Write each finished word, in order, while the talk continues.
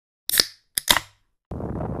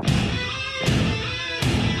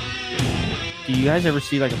do you guys ever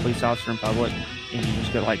see like a police officer in public and you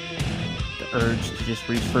just get like the urge to just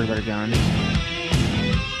reach for their gun?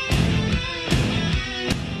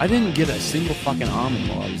 I didn't get a single fucking almond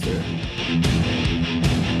while I was there.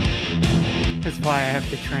 That's why I have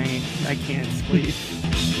to train. I can't sleep.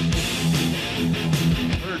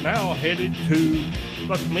 We're now headed to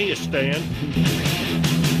Turkmenistan.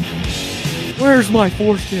 Where's my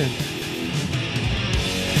foreskin?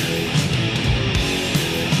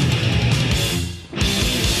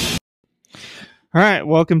 All right,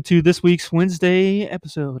 welcome to this week's Wednesday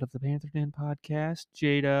episode of the Panther Den podcast.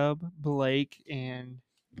 J-Dub, Blake, and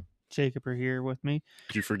Jacob are here with me.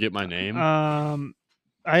 Did you forget my name?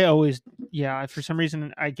 I always, for some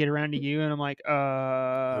reason I get around to you and I'm like,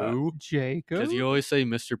 Who? Jacob? Because you always say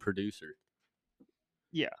Mr. Producer.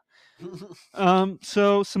 Yeah.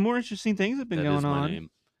 So some more interesting things have been That going is my on. name.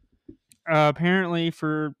 Apparently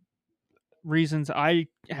for reasons I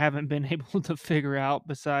haven't been able to figure out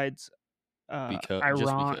besides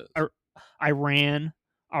Iran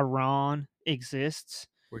exists.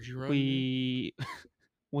 Where'd you run? We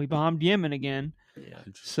bombed Yemen again. Yeah.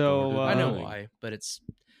 So I know why, but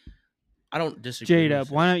I don't disagree. J-Dub,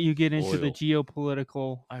 why don't you get into the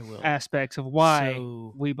geopolitical aspects of why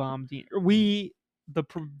we bombed when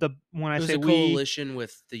I say we, coalition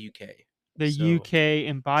with the UK. UK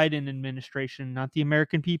and Biden administration, not the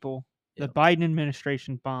American people. The Biden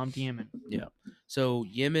administration bombed Yemen. Yeah. So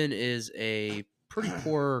Yemen is a pretty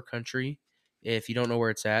poor country. If you don't know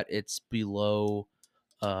where it's at, it's below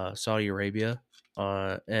Saudi Arabia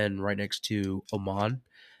and right next to Oman.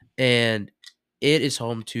 And it is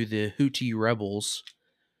home to the Houthi rebels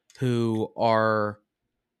who are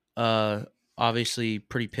obviously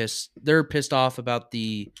pretty pissed. They're pissed off about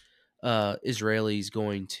the Israelis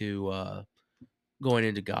going into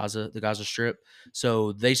Gaza, the Gaza Strip.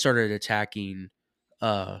 So they started attacking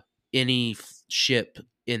any ship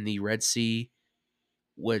in the Red Sea,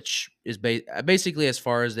 which is basically as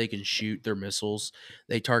far as they can shoot their missiles.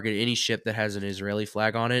 They target any ship that has an Israeli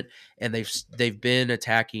flag on it, and they've been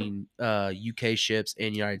attacking UK ships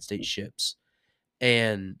and United States ships,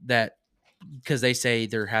 and that because they say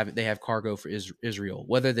they have cargo for Israel.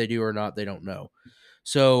 Whether they do or not, they don't know.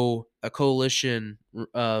 So a coalition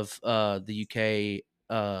of the UK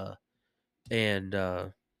and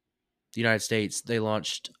the United States, they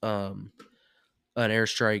launched an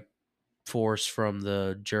airstrike force from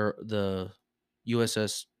the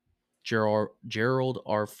USS Gerald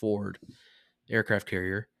R. Ford aircraft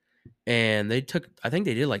carrier, and they took. I think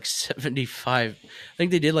they did like 75. I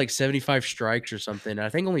think they did like 75 strikes or something. I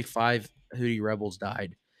think only 5 Houthi rebels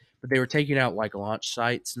died, but they were taking out like launch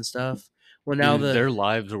sites and stuff. Well, now their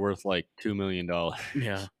lives are worth like $2 million.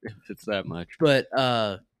 Yeah, if it's that much. But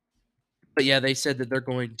yeah, they said that they're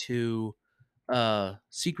going to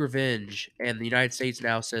seek revenge, and the United States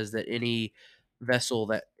now says that any vessel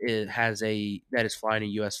that is flying a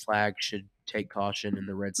U.S. flag should take caution in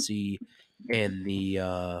the Red Sea and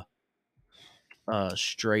the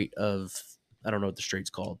Strait of, I don't know what the strait's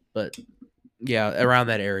called, but yeah, around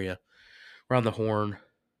that area, around the Horn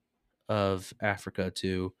of Africa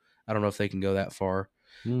too. I don't know if they can go that far,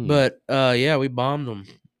 but yeah, we bombed them.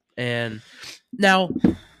 And now,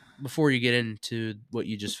 before you get into what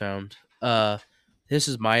you just found, this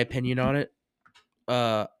is my opinion on it.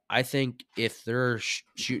 I think if they're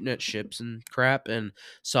shooting at ships and crap, and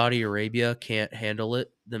Saudi Arabia can't handle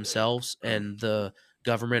it themselves, and the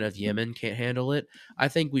government of Yemen can't handle it, I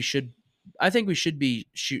think we should be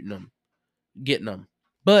shooting them, getting them.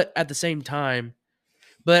 But at the same time,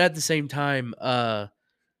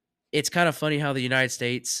 it's kind of funny how the United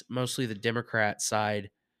States, mostly the Democrat side,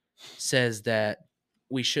 says that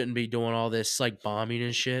we shouldn't be doing all this like bombing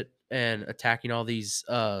and shit and attacking all these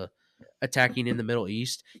attacking in the Middle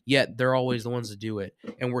East, yet they're always the ones to do it.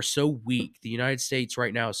 And we're so weak. The United States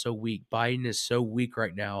right now is so weak. Biden is so weak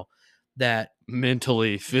right now that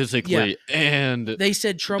mentally, physically, and they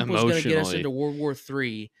said Trump was going to get us into emotionally. World War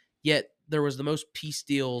III, yet there was the most peace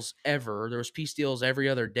deals ever. There was peace deals every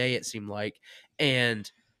other day, it seemed like. And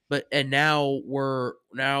now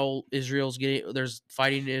Israel's there's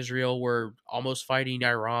fighting in Israel. We're almost fighting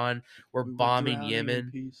Iran. We're bombing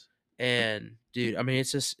Yemen. And dude, I mean,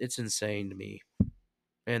 it's insane to me.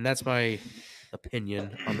 And that's my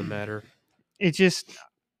opinion on the matter. It just,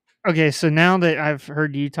 okay, so now that I've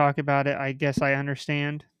heard you talk about it, I guess I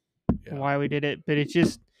understand why we did it, but it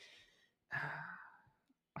just,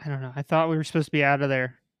 I don't know. I thought we were supposed to be out of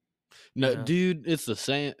there. No, dude, it's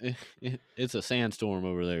it's a sandstorm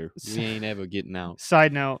over there. We ain't ever getting out.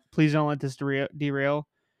 Side note, please don't let this derail.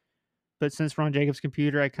 But since we're on Jacob's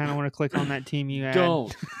computer, I kind of want to click on that team you had.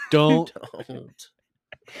 Don't.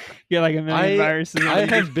 Get like a million viruses. I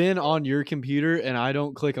have been on your computer and I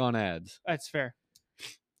don't click on ads. That's fair.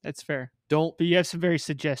 That's fair. Don't But you have some very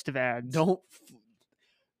suggestive ads.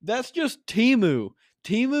 That's just Temu.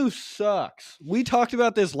 Temu sucks. We talked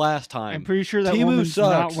about this last time. I'm pretty sure that Temu woman's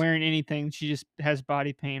not sucks. wearing anything. She just has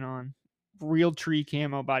body paint on. Real tree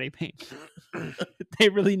camo body paint. They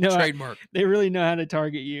really know. Trademark. They really know how to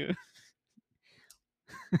target you.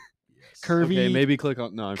 Curvy. Okay, maybe click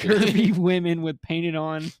on. No, I'm kidding. Curvy women with painted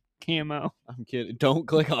on camo. I'm kidding. Don't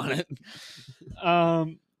click on it.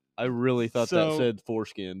 I really thought that said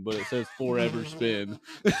foreskin, but it says forever spin.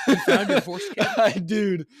 You found your foreskin?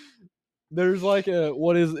 Dude, there's like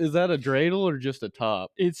what is that a dreidel or just a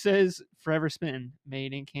top? It says forever spin,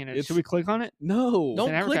 made in Canada. Should we click on it? No.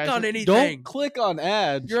 Don't click on anything. Don't click on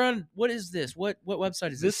ads. You're on, what is this? What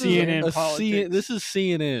website is this? CNN politics. This is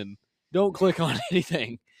CNN. Don't click on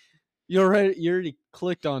anything. You already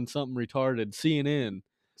clicked on something retarded. CNN.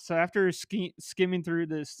 So after skimming through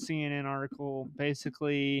this CNN article,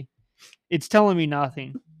 basically, it's telling me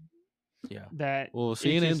nothing. Yeah. Well,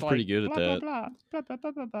 CNN's pretty good at that. Blah, blah, blah,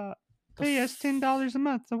 blah, blah, blah. Pay us $10 a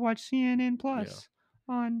month to watch CNN Plus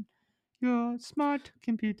on your smart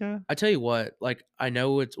computer. I tell you what, like I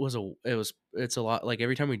know it's a lot. Like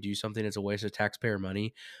every time we do something, it's a waste of taxpayer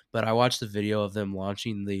money. But I watched the video of them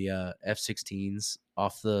launching the F-16s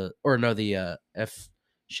off the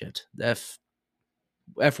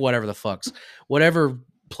F whatever the fucks, whatever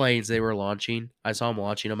planes they were launching. I saw them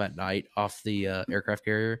launching them at night off the aircraft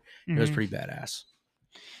carrier. It was pretty badass.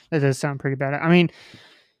 That does sound pretty bad. I mean,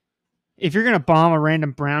 if you're gonna bomb a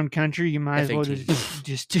random brown country, you might as well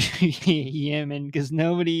just do Yemen, because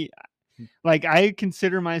nobody, like, I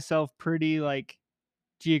consider myself pretty like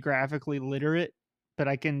geographically literate, but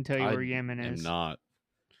I couldn't tell you where Yemen is. I'm not.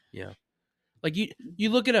 Yeah, like you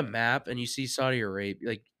look at a map and you see Saudi Arabia,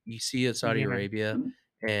 like you see it Saudi Arabia,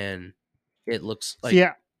 and it looks like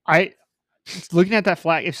looking at that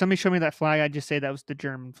flag. If somebody showed me that flag, I'd just say that was the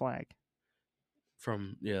German flag.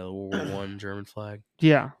 From World War I German flag.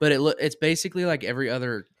 Yeah, but it's basically like every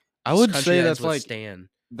other. I would say that's like Stan.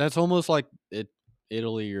 That's almost like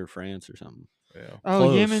Italy or France or something. Yeah. Oh,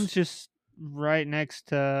 Close. Yemen's just right next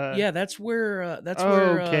to. Yeah, that's where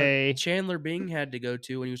Chandler Bing had to go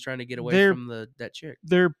to when he was trying to get away from that chick.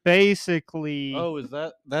 They're basically. Oh,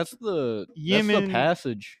 that's the Yemen? That's the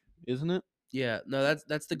passage, isn't it? Yeah, no,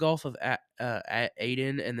 that's the Gulf of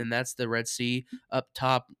Aden, and then that's the Red Sea. Up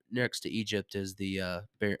top next to Egypt is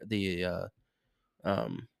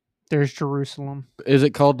There's Jerusalem. Is it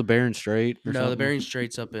called the Bering Strait? No, something? the Bering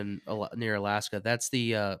Strait's up in near Alaska. That's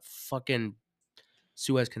the fucking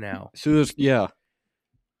Suez Canal. Yeah.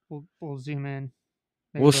 We'll zoom in.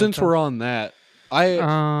 Well, since we're on that, I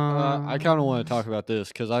kind of want to talk about this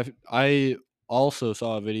because I also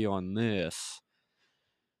saw a video on this.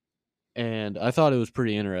 And I thought it was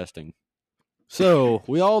pretty interesting. So,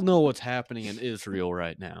 we all know what's happening in Israel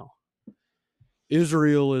right now.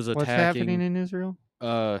 Israel is attacking... What's happening in Israel?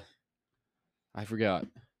 I forgot.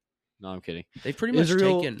 No, I'm kidding. They've pretty much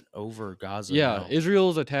taken over Gaza. Yeah, now.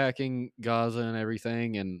 Israel's attacking Gaza and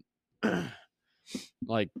everything, and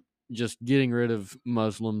like just getting rid of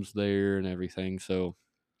Muslims there and everything. So,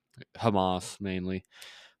 Hamas mainly.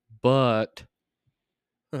 But...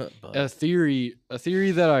 a theory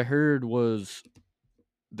that I heard was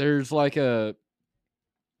there's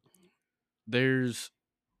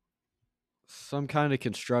some kind of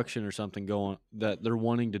construction or something going that they're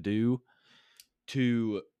wanting to do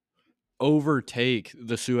to overtake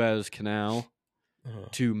the Suez Canal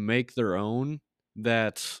to make their own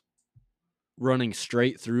that's running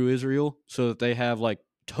straight through Israel so that they have like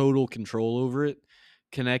total control over it,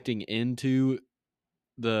 connecting into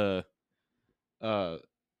the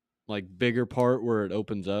like bigger part where it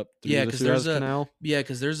opens up through the Suez Canal.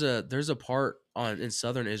 Because there's a part in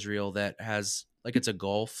southern Israel that has like it's a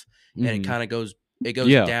gulf and it kind of goes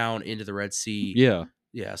down into the Red Sea.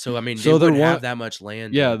 Yeah. So I mean, they wouldn't have that much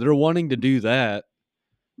land. Yeah, they're wanting to do that.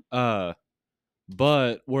 But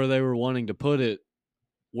where they were wanting to put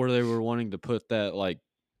that like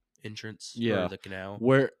entrance, for the canal,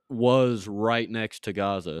 where it was right next to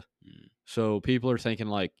Gaza. So people are thinking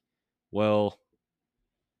like, well,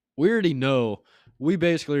 we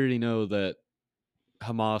basically already know that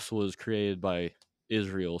Hamas was created by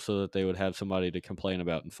Israel so that they would have somebody to complain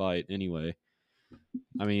about and fight anyway.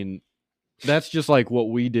 I mean, that's just like what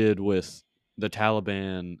we did with the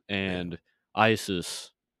Taliban and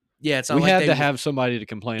ISIS. Yeah, it's not we like had to have somebody to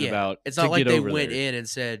complain about. It's not like they went in and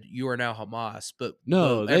said you are now Hamas, but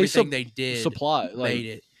no, everything they did made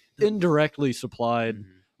it indirectly supplied.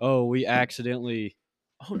 Oh, we accidentally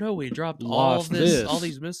oh no, we dropped lost all this.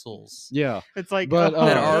 these missiles. Yeah, It's like, but, oh,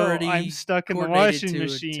 That no, already I'm stuck in the coordinated washing to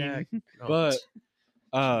machine. attack. Oh, but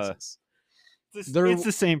Jesus. It's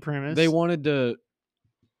the same premise. they wanted to.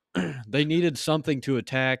 They needed something to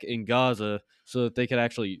attack in Gaza so that they could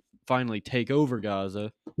actually finally take over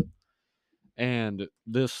Gaza. And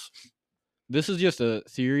this is just a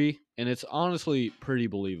theory, and it's honestly pretty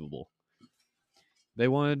believable. They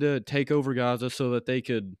wanted to take over Gaza so that they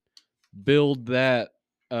could build that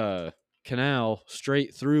canal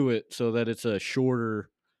straight through it so that it's a shorter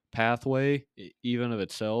pathway, even of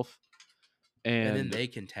itself. And then And they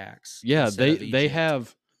can tax. yeah, instead of they Egypt.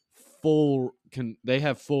 have full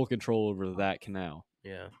control over that canal.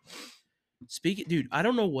 Yeah. Speaking, dude, I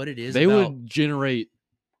don't know what it is. They about, would generate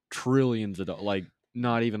trillions of dollars, like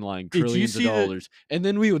not even lying, Did you trillions of see the- dollars, and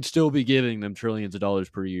then we would still be giving them trillions of dollars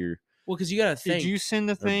per year. well, because you got to think. Did you send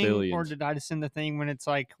the thing, or billions. did I send the thing when it's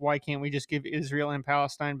like, why can't we just give Israel and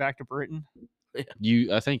Palestine back to Britain?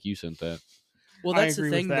 I think you sent that. Well, I that's the agree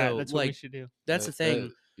with thing, that. though. That's what we Like, should do. that's the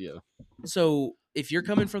thing. Yeah. So if you're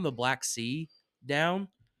coming from the Black Sea down,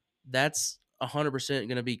 that's 100%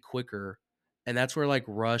 going to be quicker. And that's where like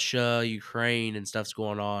Russia, Ukraine, and stuff's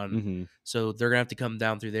going on. Mm-hmm. So they're gonna have to come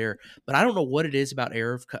down through there. But I don't know what it is about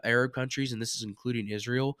Arab countries, and this is including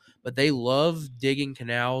Israel. But they love digging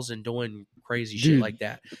canals and doing crazy shit Dude, like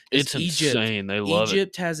that. It's insane. They love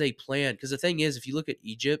Egypt has a plan because the thing is, if you look at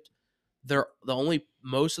Egypt, they're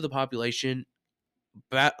most of the population.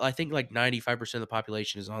 I think like 95% of the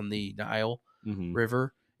population is on the Nile it. Mm-hmm.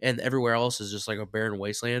 River, and everywhere else is just like a barren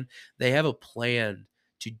wasteland. They have a plan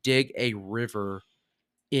to dig a river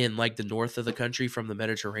in like the north of the country from the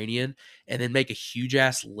Mediterranean and then make a huge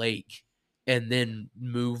ass lake and then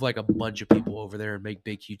move like a bunch of people over there and make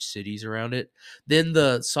big huge cities around it. Then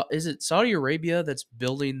is it Saudi Arabia that's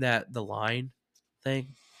building the line thing?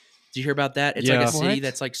 Did you hear about that? It's like Yeah. a city What?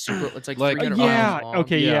 that's like super. It's like Like, 300 yeah. miles long.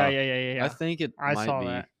 Okay. Yeah. Yeah. I think it I might saw be.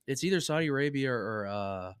 that. It's either Saudi Arabia or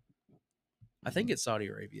I think it's Saudi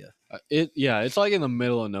Arabia. It's like in the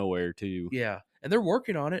middle of nowhere too. Yeah, and they're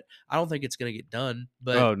working on it. I don't think it's gonna get done,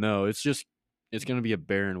 but Oh no, it's gonna be a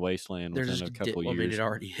barren wasteland they're within just a couple I years. mean, it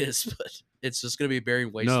already is, but it's just gonna be a barren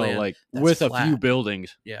No, wasteland. like that's with a few flat.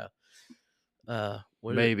 buildings. Yeah.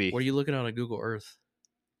 Maybe. What are you looking on a Google Earth?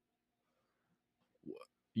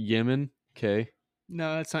 Yemen. Okay.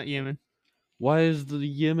 No, that's not Yemen. Why is the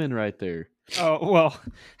Yemen right there? Oh well,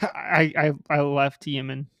 I left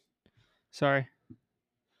Yemen. Sorry.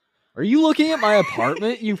 Are you looking at my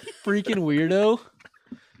apartment, you freaking weirdo?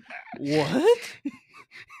 What?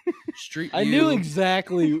 Street I View. knew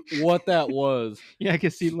exactly what that was. Yeah, I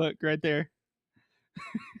can see. Look right there.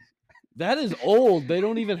 That is old. They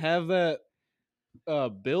don't even have that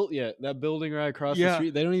built yet. That building right across the Yeah.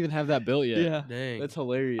 street. They don't even have that built yet. Yeah, Dang. That's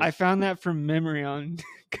hilarious. I found that from memory on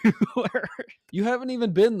Google Earth. You haven't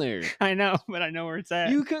even been there. I know, but I know where it's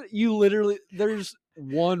at. You literally there's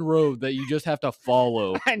one road that you just have to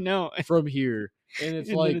follow I know. from here. And it's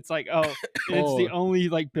And like then it's like, oh, and it's the Oh. only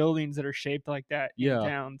like buildings that are shaped like that Yeah. in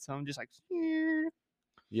town. So I'm just like,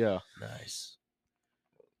 yeah. Nice.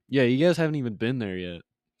 Yeah, you guys haven't even been there yet.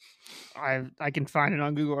 I can find it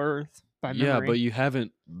on Google Earth by memory. Yeah, but you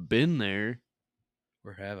haven't been there.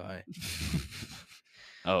 Where have I?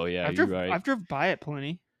 Oh yeah, I've you're drove, right. I've drove by it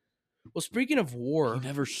plenty. Well, speaking of war, You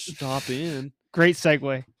never stop in. Great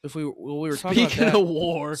segue. if we were talking Speaking about that, of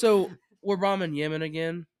war. so we're bombing Yemen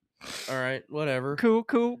again. All right, whatever.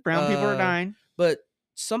 Cool. Brown people are dying. But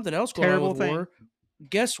something else going Terrible on with war.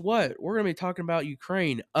 Guess what? We're going to be talking about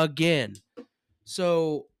Ukraine again.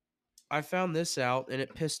 So I found this out and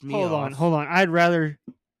it pissed me off. Hold on. I'd rather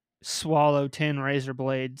swallow 10 razor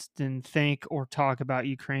blades than think or talk about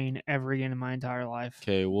Ukraine ever again in my entire life.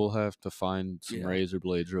 Okay, we'll have to find some Yeah. razor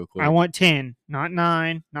blades real quick. I want 10, not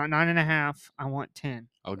 9, not 9.5. I want 10.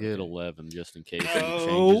 I'll get 11 just in case he No,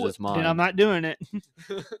 changes his mind. then I'm not doing it.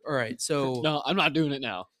 All right. So No, I'm not doing it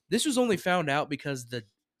now. this was only found out because the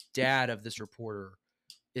dad of this reporter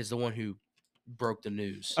is the one who broke the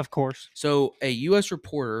news. Of course. So a U.S.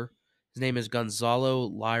 reporter, his name is Gonzalo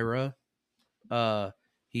Lyra.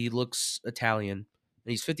 He looks Italian, and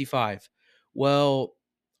he's 55. Well,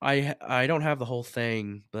 I don't have the whole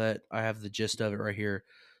thing, but I have the gist of it right here.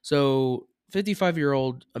 So,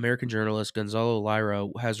 55-year-old American journalist Gonzalo Lyra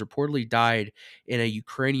has reportedly died in a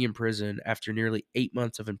Ukrainian prison after nearly 8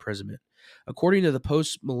 months of imprisonment. According to the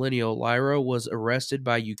Post-Millennial, Lyra was arrested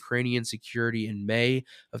by Ukrainian security in May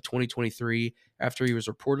of 2023 after he was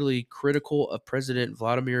reportedly critical of President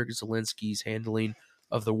Vladimir Zelensky's handling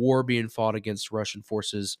of the war being fought against Russian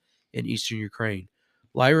forces in eastern Ukraine.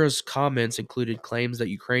 Lyra's comments included claims that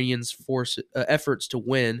Ukrainians' efforts to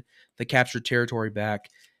win the captured territory back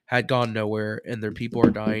had gone nowhere, and their people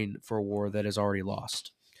are dying for a war that is already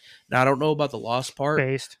lost. Now, I don't know about the lost part,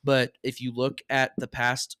 Based. but if you look at the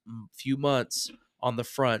past few months on the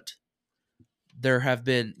front, there have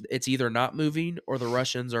been, it's either not moving or the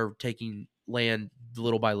Russians are taking land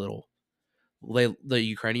little by little. The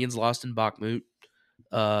Ukrainians lost in Bakhmut.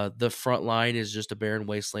 The front line is just a barren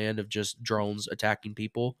wasteland of just drones attacking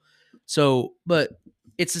people. So, but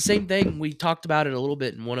it's the same thing. We talked about it a little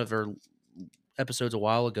bit in one of our episodes a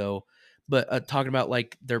while ago, but talking about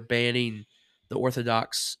like they're banning the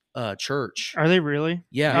Orthodox Church. Are they really?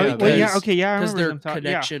 Yeah. Oh, Yeah, well, yeah. because- Okay. Yeah. I Because remember their them talking.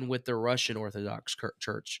 connection with the Russian Orthodox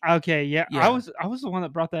Church. Yeah. Okay. Yeah. Yeah. I was the one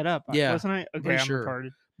that brought that up. Yeah, Wasn't I? Okay. pretty I'm sure.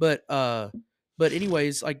 retarded. But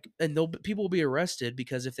anyways, like, and people will be arrested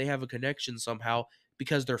because if they have a connection somehow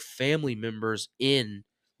because they're family members in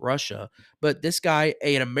Russia. But this guy,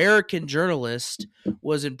 an American journalist,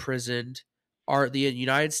 was imprisoned. The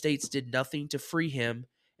United States did nothing to free him,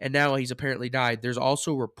 and now he's apparently died. There's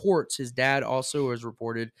also reports. His dad also has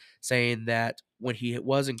reported saying that when he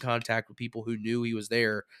was in contact with people who knew he was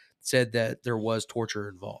there, said that there was torture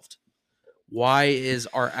involved. Why is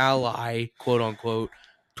our ally, quote unquote,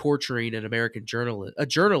 torturing an American journalist? A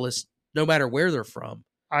journalist, no matter where they're from.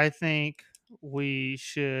 I think we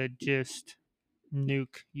should just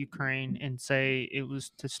nuke Ukraine and say it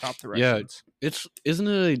was to stop the Yeah. Russians. Isn't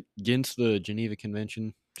it against the Geneva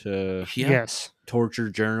Convention to Yeah. Yes. torture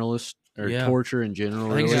journalists or Yeah. torture in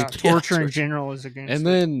general? I think Really? Yeah. it's- yeah, Torture in torture. general is against. And it.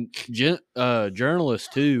 then journalists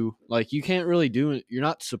too. Like you can't really do it. You're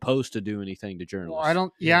not supposed to do anything to journalists. Well, I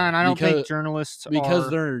don't. Yeah. Yeah, and I don't think Because- journalists because are.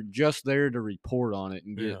 they're just there to report on it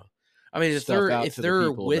and get. Yeah. I mean, if stuff they're out if to the they're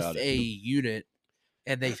people with about it. a unit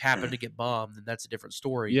and they've happened to get bombed, then that's a different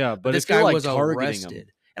story. Yeah, but this if you're, guy like, was targeting 'em-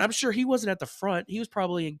 arrested, and I'm sure he wasn't at the front. He was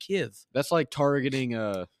probably in Kiev. That's like targeting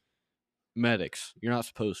medics. You're not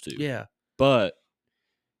supposed to. Yeah. But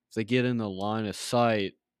if they get in the line of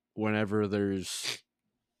sight whenever there's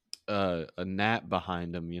a gnat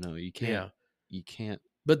behind them, you can't. Yeah. You can't.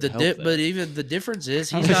 But help that. but even the difference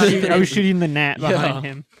is I he's was, not shooting, even. I was shooting the gnat behind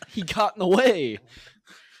Yeah. him. He got in the way.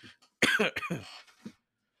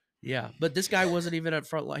 Yeah, but this guy wasn't even at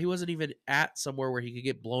front line. He wasn't even at somewhere where he could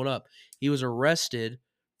get blown up. He was arrested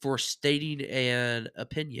for stating an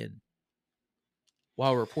opinion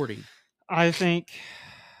while reporting. I think.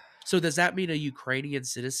 So does that mean a Ukrainian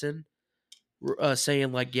citizen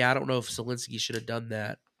saying like, "Yeah, I don't know if Zelensky should have done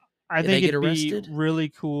that"? I Did they think get it'd arrested? be really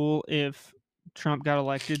cool if Trump got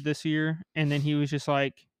elected this year, and then he was just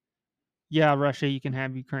like, "Yeah, Russia, you can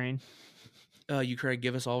have Ukraine. Ukraine,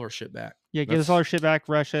 give us all our shit back Yeah, give us all our shit back.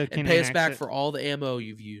 Russia can and pay us annex back it." for all the ammo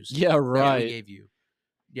you've used. Yeah, that right. we gave you.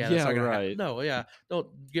 Yeah, that's Yeah, not gonna right. happen. No, yeah,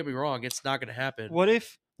 don't get me wrong. It's not gonna happen. What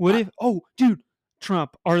if? What if? Oh, dude,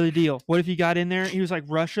 Trump, are the deal? What if he got in there? He was like,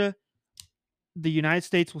 Russia, the United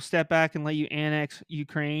States will step back and let you annex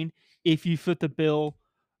Ukraine if you foot the bill,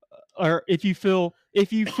 or if you foot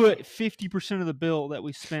 50% of the bill that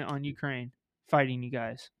we spent on Ukraine fighting you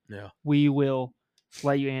guys. Yeah. We will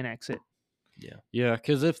let you annex it. Yeah,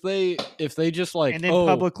 because if they just like, And then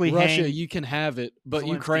publicly Russia, hang you can have it, but Zelensky.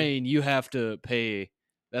 Ukraine, you have to pay.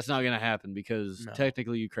 That's not going to happen because No.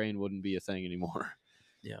 technically Ukraine wouldn't be a thing anymore.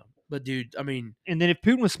 Yeah, but dude, I mean, And then if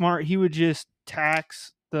Putin was smart, he would just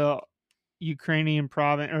tax the Ukrainian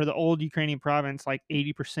province or the old Ukrainian province like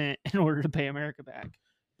 80% in order to pay America back.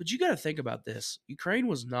 but you got to think about this. Ukraine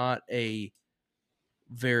was not a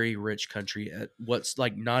very rich country at what's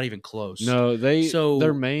like not even close. No, So-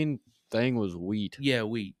 their main thing was wheat. Yeah,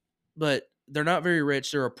 wheat. But they're not very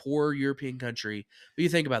rich. They're a poor European country. But you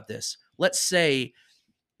think about this. Let's say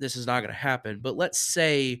this is not going to happen, but let's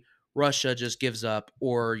say Russia just gives up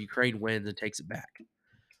or Ukraine wins and takes it back.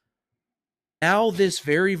 Now this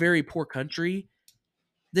very, very poor country,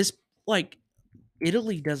 this like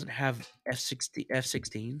Italy doesn't have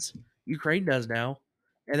F-16s. Ukraine does now.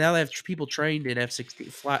 And now they have people trained in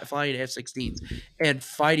F-16 flying F-16s and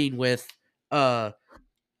fighting with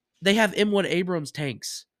they have M1 Abrams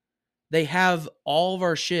tanks. They have all of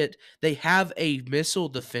our shit. They have a missile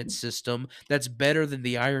defense system that's better than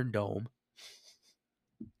the Iron Dome.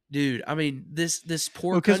 Dude, I mean, this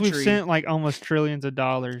poor Because country. we've sent like almost trillions of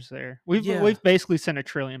dollars there. We've Yeah. we've basically sent $1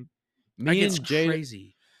 trillion. like, Me it's and J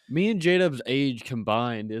crazy. me and J-Dub's age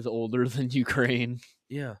combined is older than Ukraine.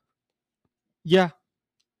 Yeah. Yeah.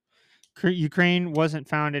 Ukraine wasn't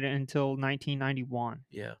founded until 1991.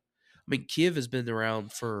 Yeah. I mean, Kiev has been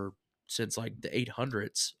around since like the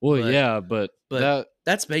 800s. Well, but yeah, but that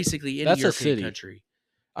that's basically any That's a European city. country.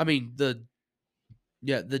 I mean,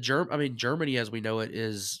 Germany as we know it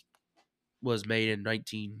is was made in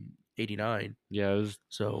 1989. Yeah, it was.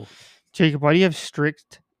 So Jacob, why do you have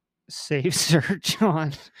strict safe search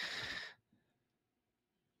on?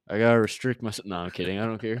 I gotta restrict myself. No, I'm kidding. I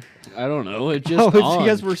don't care. I don't know. It just Oh, it's on.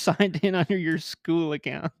 because we're signed in under your school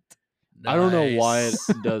account. I don't know why it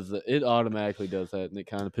nice. does that. It automatically does that, and it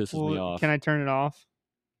kind of pisses me off. Can I turn it off?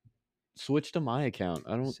 Switch to my account?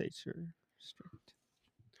 I don't. Safe search. Strict.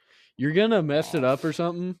 You're gonna mess it up or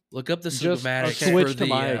something. Look up the Just schematics switch for to the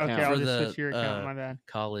my account. Okay, I'll for just the switch to your account. My bad.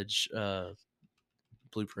 college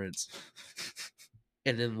blueprints,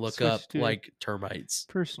 and then look Switch up to like termites.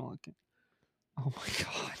 Personal account. Oh my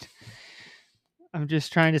god. I'm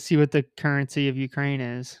just trying to see what the currency of Ukraine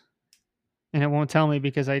is. And it won't tell me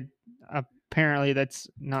because apparently that's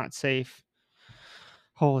not safe.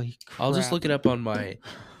 Holy crap. I'll just look it up on my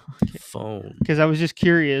phone. Because I was just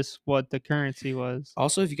curious what the currency was.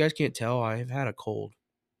 Also, if you guys can't tell, I've had a cold,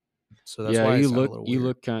 so that's Yeah, why I you sound a look. little You weird.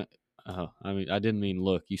 look kind. I mean, I didn't mean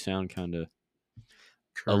look. You sound kind of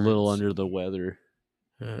a little Currency. under the weather.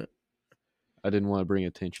 Uh, I didn't want to bring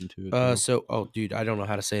attention to it. though. oh, dude, I don't know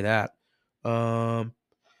how to say that. Oh,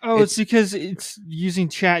 it's because it's using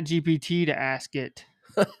Chat GPT to ask it.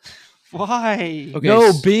 Why? Okay,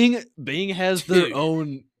 No, Bing has their Dude.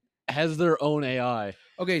 own AI.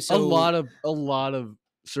 Okay, so a lot of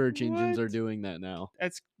search engines are What? doing that now.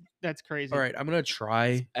 That's crazy. all right, I'm gonna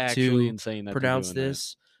try Actually to insane that they're pronounce doing that.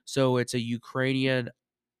 this. So it's a Ukrainian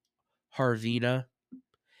Harvina,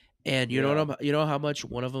 and you know how much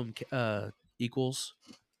one of them equals?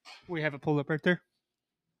 We have it pulled up right there.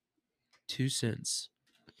 2 cents.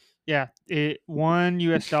 Yeah,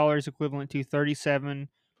 $1 is equivalent to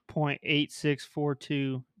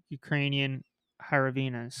 37.8642 Ukrainian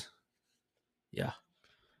hryvnias. Yeah.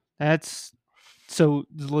 That's so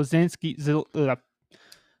Zelensky Zelensky.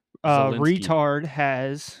 retard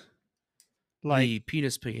has like The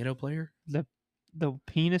penis piano player. the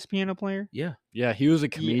penis piano player. Yeah. Yeah, he was a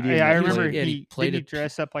comedian. Yeah, I that remember played- Yeah, he played did he a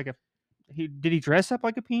dress up like a did he dress up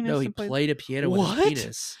like a penis? No, he and play played a piano with What? his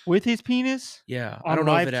penis. with his penis Yeah, on I don't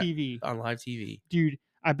know live if it TV. on live TV. Dude,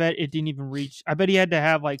 I bet it didn't even reach. I bet he had to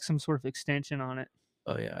have like some sort of extension on it.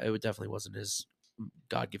 Oh yeah, it definitely wasn't his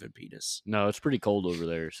God-given penis. No, it's pretty cold over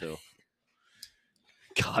there, so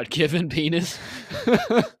God-given penis.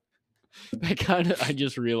 That kind of I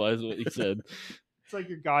just realized what he said. It's like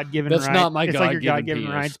your God-given That's right. not my It's like your God-given God-given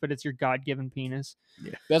penis. rights, but it's your God-given penis.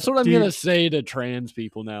 That's what I'm Dude. gonna say to trans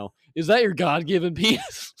people now. Is that your God-given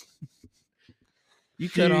penis? You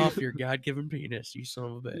cut Dude. off your God-given penis, you son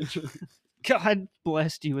of a bitch. God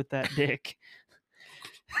blessed you with that dick.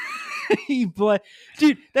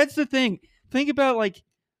 Dude, that's the thing. Think about like,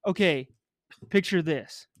 okay, picture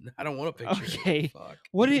this. I don't want to picture it. Okay. Fuck.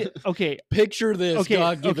 Okay, Picture this okay,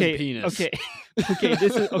 God-given okay, penis. okay, okay.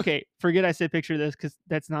 This is okay. Forget I said picture this because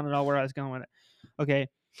that's not at all where I was going with it. Okay,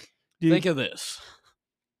 dude, Think of this.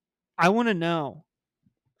 I want to know.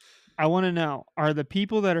 Are the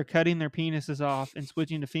people that are cutting their penises off and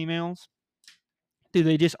switching to females? Do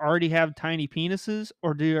they just already have tiny penises,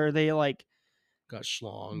 or are they like Got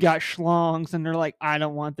schlongs. got schlongs and they're like, I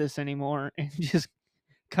don't want this anymore, and just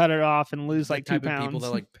cut it off and lose The like 2 type of people pounds?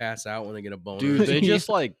 that like pass out when they get a boner. Dude, they Yeah. just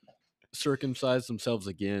like circumcise themselves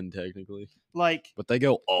again, technically. Like, But they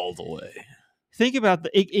go all the way. think about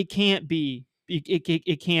it can't be.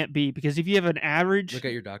 It can't be because if you have an average, Look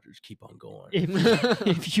at your doctors. Keep on going.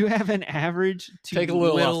 if you have an average to Take a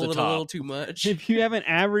little off the top. little too much. if you have an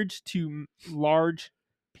average to large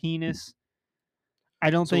penis,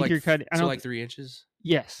 I don't think like, you're cutting. I so don't. like 3 inches.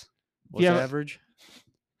 Yes. What's have a- average?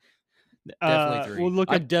 Definitely 3. We'll look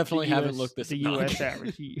I up definitely the haven't US looked this the up. U.S.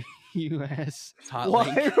 average. U.S. It's hot Why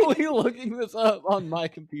link. are we looking this up on my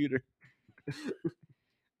computer?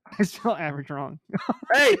 I spelled average wrong.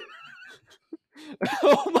 Hey,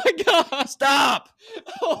 Oh my god! stop!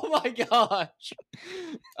 Oh my gosh!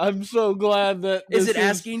 I'm so glad that Is this it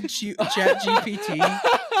asking Chat GPT?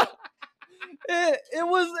 It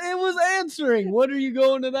was answering. What are you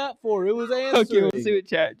going to that for? It was answering. Okay, we'll see what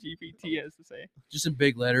Chat GPT has to say. Just in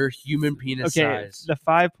big letter, human penis Okay, size. the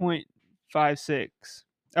 5.56.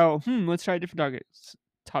 Oh, let's try a different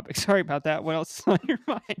topic. Sorry about that. What else is on your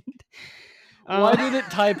mind? Why did it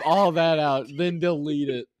type all that out, then delete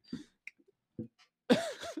it?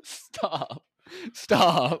 Stop.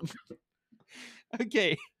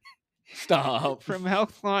 Okay, Stop. from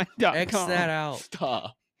healthline.com. X that out.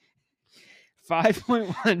 Stop.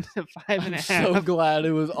 5.1 to I'm 5.5. so glad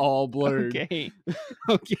it was all blurred. Okay.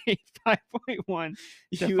 5.1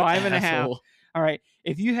 to You 5.5. asshole. All right.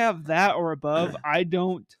 If you have that or above, I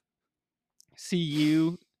don't see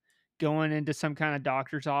you going into some kind of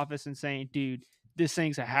doctor's office and saying, dude, this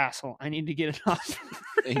thing's a hassle. I need to get it off.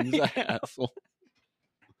 Thing's a hassle.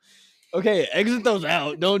 Okay, exit those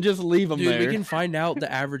out. Don't just leave them Dude, there. we can find out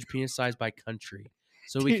the average penis size by country,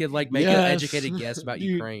 so we Dude, could like make an educated guess about Dude.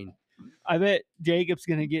 Ukraine. I bet Jacob's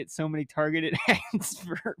gonna get so many targeted ads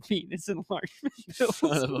for penis enlargement pills.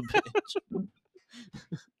 Son of a bitch.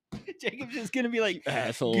 Jacob's just gonna be like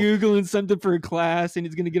Asshole. Googling something for a class, and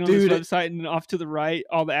he's gonna get on Dude, this website, and then off to the right,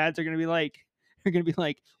 all the ads are gonna be like,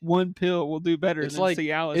 one pill will do better It's than like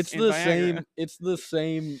Cialis it's and the Viagra. same. It's the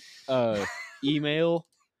same email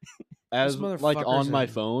as like on my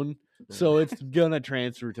phone, so it's gonna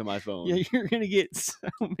transfer to my phone. Yeah, you're gonna get so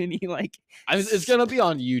many like. It's gonna be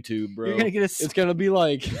on YouTube, bro. You're gonna get It's gonna be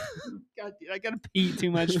like. God, dude, I gotta pee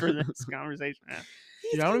too much for this conversation.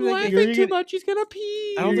 Dude, I don't even think laughing too much. He's gonna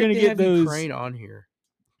pee. I don't You're think gonna they get have those- Ukraine on here.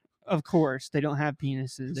 Of course, they don't have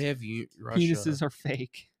penises. They have Russia. Penises are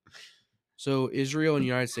fake. So Israel and the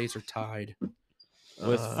United States are tied with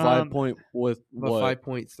Uh, with what?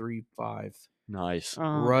 5.35. Nice.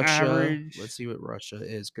 Russia. Average. Let's see what Russia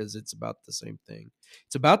is because it's about the same thing.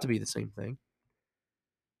 It's about to be the same thing.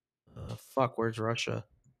 Fuck, where's Russia?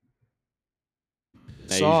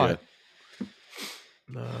 Saw Asia. it.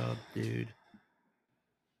 Dude.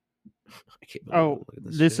 I can't believe Oh, look at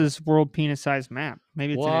this shit. is world penis size map.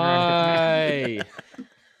 Maybe it's an interactive map. Why?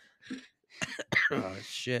 Oh,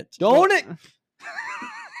 shit. Don't it?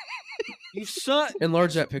 You son.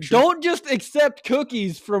 Enlarge that picture. Don't just accept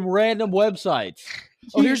cookies from random websites.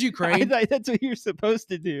 Oh, here's I Ukraine. thought that's what you're supposed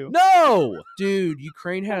to do. No. Dude,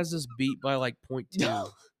 Ukraine has this beat by like 0.2. No.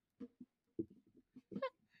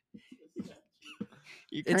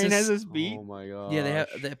 Ukraine has this beat. Oh my god. Yeah, they have.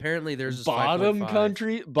 Apparently, there's this bottom 5.5.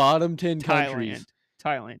 country, bottom 10 countries.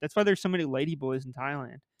 Thailand. That's why there's so many ladyboys in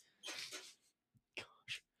Thailand.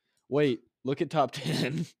 Wait, look at top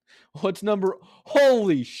 10. What's number?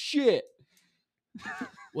 Holy shit.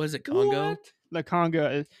 What is it, Congo? What? The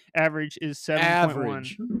Congo average is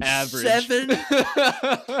 7.1. Average.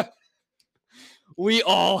 7? We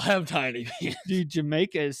all have tiny penis. Dude,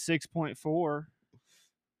 Jamaica is 6.4.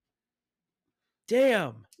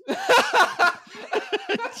 Damn.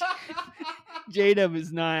 J-Dub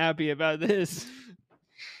is not happy about this.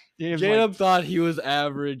 J-Dub's J-Dub like, thought he was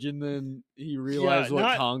average, and then he realized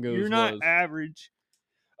what Congo's you're not was. average.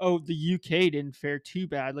 Oh, the UK didn't fare too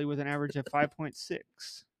badly with an average of 5.6.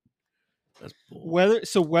 That's bull.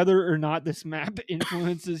 Whether or not this map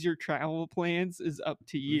influences your travel plans is up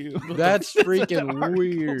to you. That's That's what the freaking article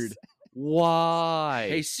weird. said. Why?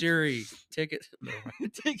 Hey Siri, ticket. No.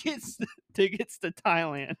 tickets to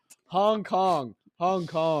Thailand. Hong Kong,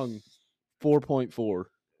 4.4.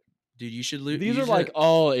 Dude, you should lose. These are like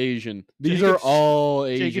all Asian. These are Jacob's- all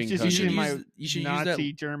Jacob's Asian just countries. using my You should use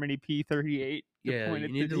Nazi that. Germany P38. Yeah, point you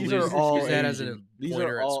at need to the- lose, These are all use that as a Asian. These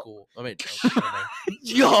pointer are at all- school. I mean, no, never mind.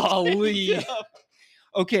 Golly.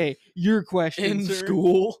 Okay, your question, In sir.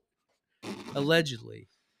 school? Allegedly,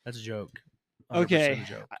 that's a joke. 100% Okay. a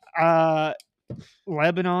joke.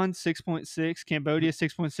 Lebanon 6.6, Cambodia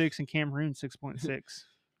 6.6, and Cameroon 6.6.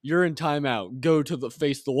 You're in timeout. Go to the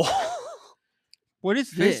face the wall. What is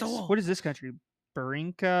Face this? the wall. What is this country?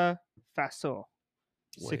 Burkina Faso,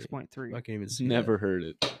 Wait, 6.3. I can't even see. Never heard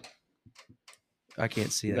it. That. I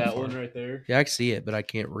can't see that. That far. one right there. Yeah, I can see it, but I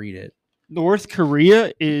can't read it. North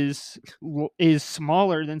Korea is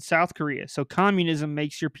smaller than South Korea, so communism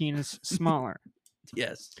makes your penis smaller.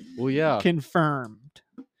 Yes. Well, yeah. Confirmed.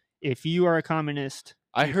 If you are a communist,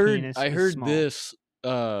 I your heard penis I is heard small. this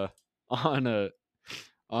on a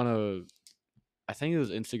I think it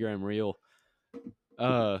was Instagram reel.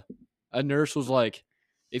 A nurse was like,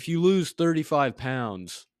 if you lose 35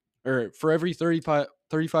 pounds, or for every 35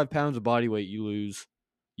 pounds of body weight you lose,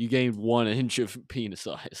 you gain 1 inch of penis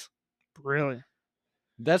size. Really?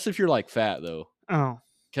 That's if you're like fat though, Oh,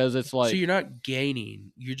 because it's like So you're not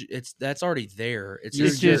gaining. That's already there. It's You're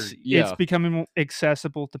it's just just yeah. it's becoming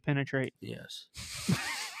accessible to penetrate. yes.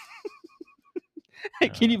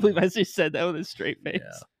 Can you believe I just said that with a straight face?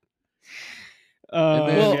 Yeah. and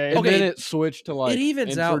then, Well, okay. and then okay, it switched to like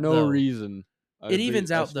evens and out, for no though. reason. It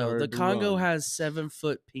evens out though. The Congo has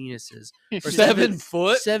 7-foot penises, It's or 7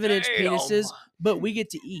 foot, 7-inch Damn. penises, but we get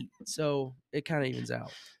to eat, so it kind of evens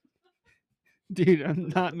out. Dude, I'm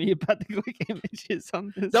not me about to click images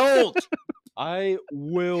on this. Don't. I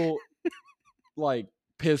will like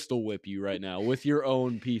pistol whip you right now with your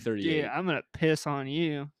own P38. Dude, I'm gonna piss on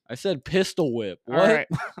you. I said pistol whip. What? All right.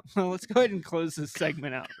 Well, let's go ahead and close this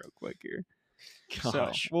segment out real quick here.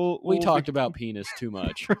 Gosh. So we we'll talked be- about penis too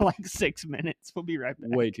much. for like 6 minutes. We'll be right back.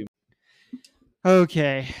 Way too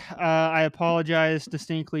Okay. I apologize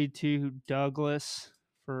distinctly to Douglas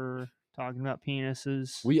for talking about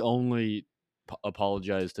penises. We only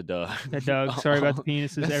apologize to Doug. Doug, sorry about the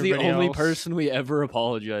penises. That's Everybody the only else, person we ever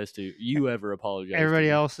apologized to. You ever apologized everybody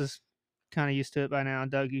to. else is kind of used to it by now.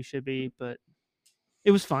 Doug, you should be, but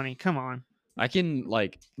it was funny. Come on. I can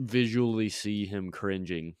like visually see him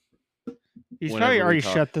cringing. He's whenever probably we already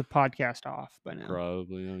talk. shut the podcast off by now.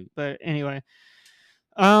 Probably. But anyway,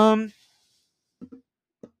 so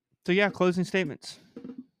yeah, closing statements.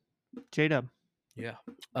 J-Dub. Yeah.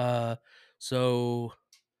 So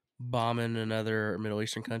bombing another Middle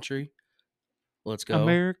Eastern country. Let's go.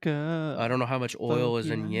 America. I don't know how much oil is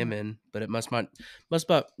in Yemen, but it must not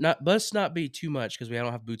be too much because we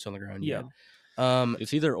don't have boots on the ground yet.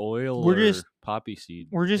 It's either oil We're or just- poppy seed.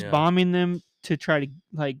 We're just bombing them to try to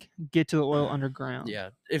like get to the oil underground. Yeah.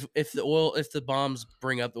 If the bombs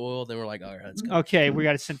bring up the oil, then we're like, all right, let's go. Okay, we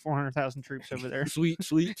got to send 400,000 troops over there. Sweet.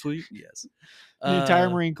 Yes. The entire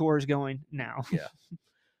Marine Corps is going now. Yeah.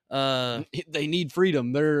 They need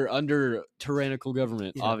freedom. They're under tyrannical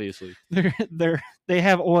government, Yeah. obviously. They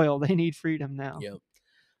have oil. They need freedom now. Yep.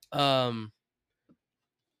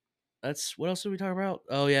 That's what else did we talk about?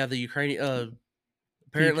 Oh yeah, the Ukrainian.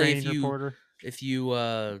 Apparently, if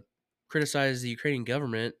you criticize the Ukrainian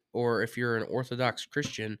government, or if you're an Orthodox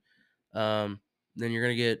Christian, then you're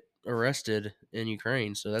gonna get arrested in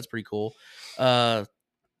Ukraine. So that's pretty cool.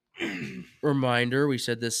 Reminder: we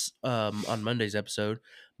said this on Monday's episode,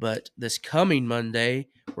 but this coming Monday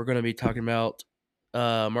we're going to be talking about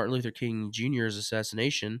Martin Luther King Jr.'s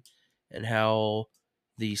assassination and how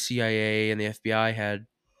the CIA and the FBI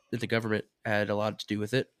the government had a lot to do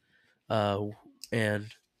with it, and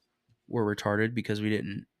we're retarded because we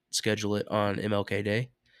didn't schedule it on MLK Day.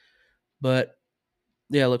 But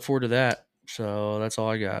yeah, look forward to that. So that's all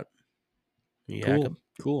I got. Yeah,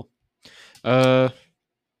 Cool. I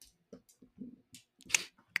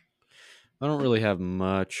don't really have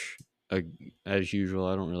much. As usual,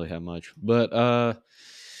 I don't really have much. But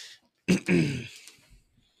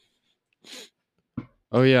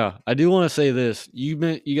oh yeah, I do want to say this. You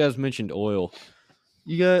guys mentioned oil.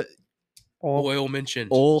 You got oil mentioned.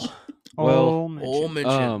 oil. Oil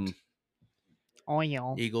mentioned.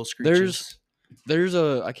 Oil. Eagle screeches. There's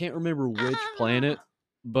I can't remember which planet,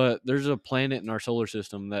 but there's a planet in our solar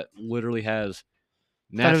system that literally has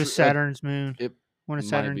Thought it was Saturn's moon. One of might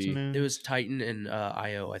Saturn's be. moons. It was Titan and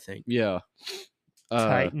Io, I think. Yeah.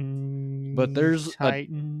 Titan. But there's a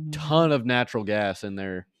Titan. ton of natural gas in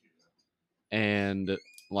there, and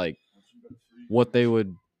like what they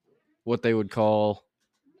would call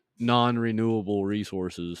non-renewable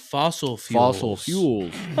resources, Fossil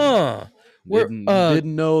fuels. Huh?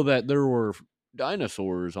 Didn't know that there were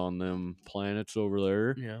dinosaurs on them planets over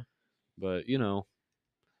there. Yeah, but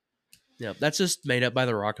yeah, that's just made up by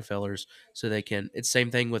the Rockefellers so they can. It's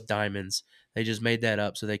same thing with diamonds. They just made that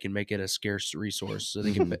up so they can make it a scarce resource, so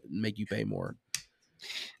they can make you pay more.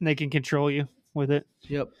 And they can control you with it.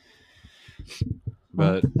 Yep.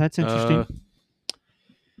 But that's interesting.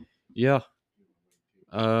 Yeah.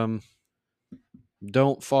 Don't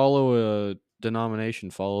follow a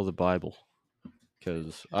denomination. Follow the Bible,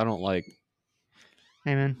 because I don't like.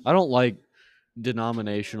 Amen. I don't like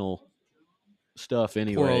denominational stuff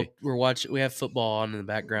anyway. We have football on in the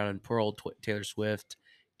background, and poor old Taylor Swift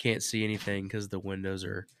can't see anything because the windows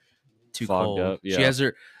are too fogged cold. Up, yeah. She has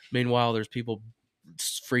her. Meanwhile, there's people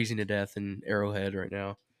freezing to death in Arrowhead right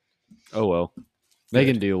now. Oh well, they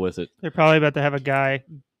can deal with it. They're probably about to have a guy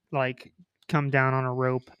like come down on a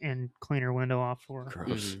rope and clean her window off for her.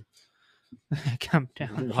 Gross. Come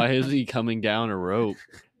down. Why is he coming down a rope?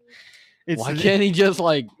 Why can't he just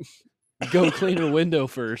like go clean her window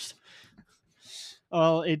first?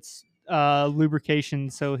 Well, it's lubrication,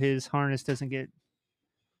 so his harness doesn't get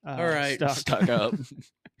all right stuck up.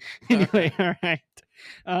 Anyway, all right,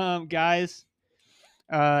 guys,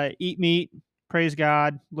 eat meat, praise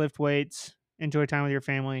God, lift weights, enjoy time with your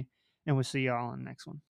family, and we'll see y'all on the next one.